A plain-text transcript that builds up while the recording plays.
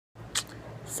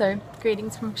So,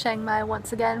 greetings from Chiang Mai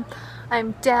once again.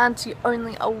 I'm down to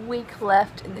only a week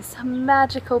left in this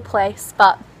magical place,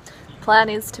 but the plan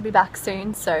is to be back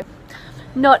soon, so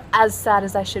not as sad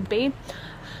as I should be.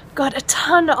 Got a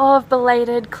ton of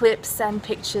belated clips and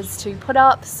pictures to put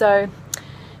up, so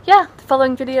yeah, the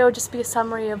following video will just be a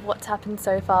summary of what's happened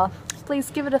so far.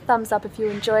 Please give it a thumbs up if you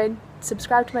enjoyed,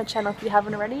 subscribe to my channel if you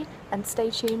haven't already, and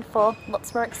stay tuned for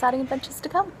lots more exciting adventures to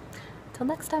come. Till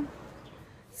next time.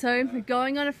 So we're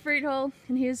going on a fruit haul,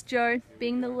 and here's Joe,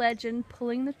 being the legend,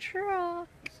 pulling the truck.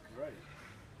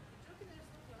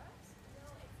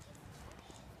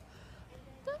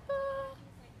 We're going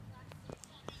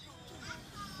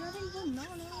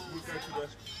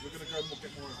to go and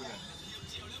get more over there.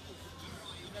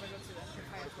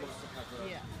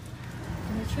 Yeah.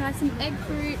 I'm going to try some egg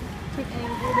fruit. Taking a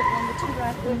little bit longer to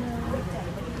ripen.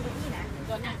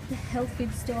 Got the health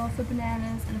food store for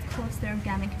bananas, and of course they're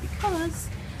organic because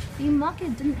the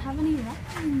market didn't have any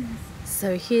lemons.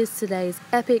 So here's today's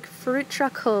epic fruit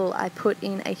truck haul. I put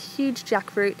in a huge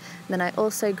jackfruit, then I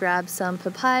also grabbed some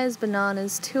papayas,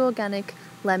 bananas, 2 organic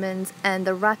lemons, and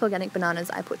the ripe organic bananas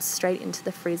I put straight into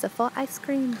the freezer for ice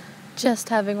cream. Just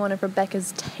having one of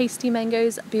Rebecca's tasty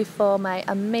mangoes before my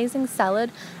amazing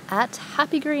salad at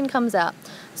Happy Green comes out.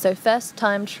 So first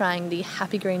time trying the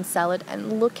Happy Green salad,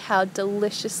 and look how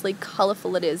deliciously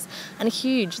colourful it is and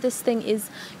huge. This thing is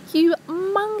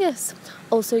humongous.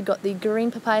 Also got the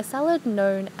green papaya salad,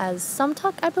 known as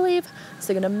sumtuck, I believe.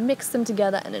 So gonna mix them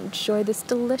together and enjoy this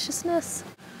deliciousness.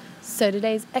 So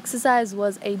today's exercise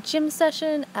was a gym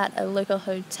session at a local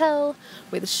hotel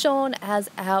with Sean as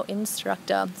our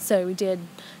instructor. So we did a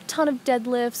ton of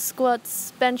deadlifts,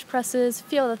 squats, bench presses, a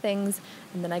few other things,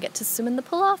 and then I get to swim in the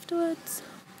pool afterwards.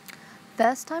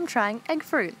 First time trying egg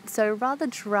fruit, so rather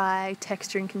dry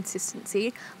texture and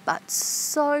consistency, but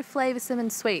so flavoursome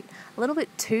and sweet. A little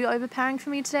bit too overpowering for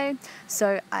me today,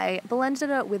 so I blended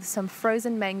it with some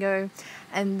frozen mango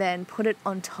and then put it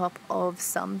on top of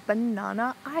some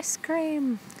banana ice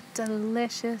cream.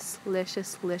 Delicious,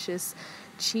 delicious, delicious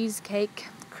cheesecake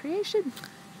creation.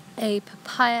 A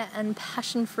papaya and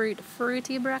passion fruit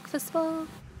fruity breakfast bowl.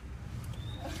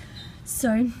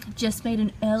 So, just made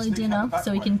an early dinner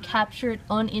so we can capture it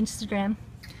on Instagram.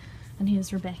 And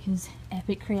here's Rebecca's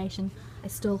epic creation. I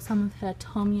stole some of her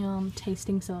tom yum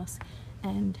tasting sauce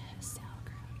and her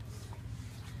sauerkraut.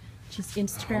 Just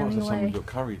Instagramming away. Got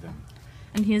curry then.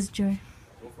 And here's Joe.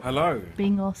 Hello.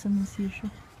 Being awesome as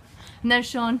usual. And there's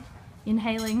Sean,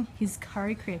 inhaling his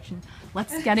curry creation.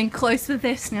 Let's get in close with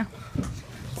this now.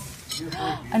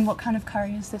 And what kind of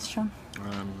curry is this, Sean?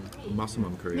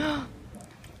 Massaman curry.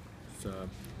 It's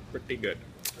pretty good.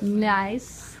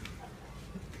 Nice.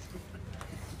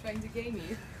 Trying to game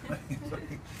you.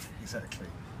 Exactly.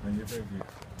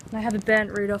 I have a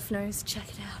burnt Rudolph nose, check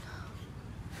it out.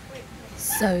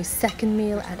 So, second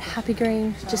meal at Happy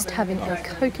Green, just having a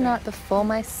coconut before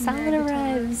my salad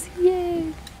arrives.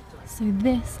 Yay! So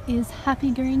this is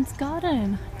Happy Green's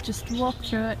garden. Just walked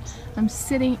through it. I'm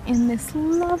sitting in this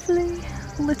lovely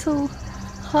little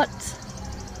hut.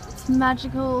 It's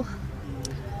magical.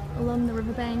 Along the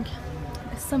riverbank.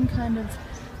 There's some kind of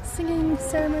singing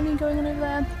ceremony going on over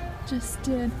there. Just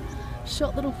did a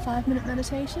short little 5-minute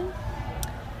meditation.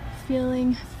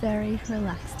 Feeling very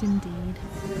relaxed indeed.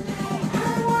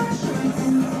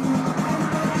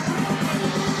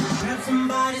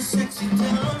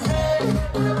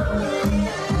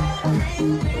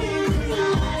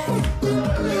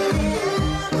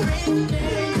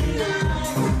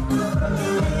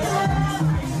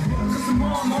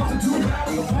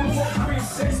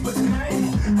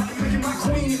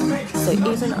 So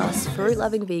even us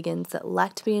fruit-loving vegans that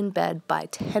like to be in bed by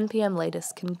 10 PM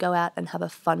latest can go out and have a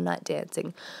fun night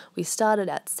dancing. We started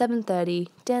at 7:30,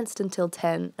 danced until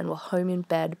 10, and were home in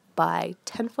bed by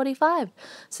 10:45.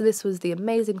 So this was the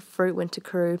amazing Fruit Winter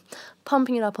crew,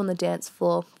 pumping it up on the dance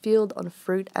floor, fueled on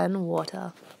fruit and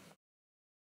water.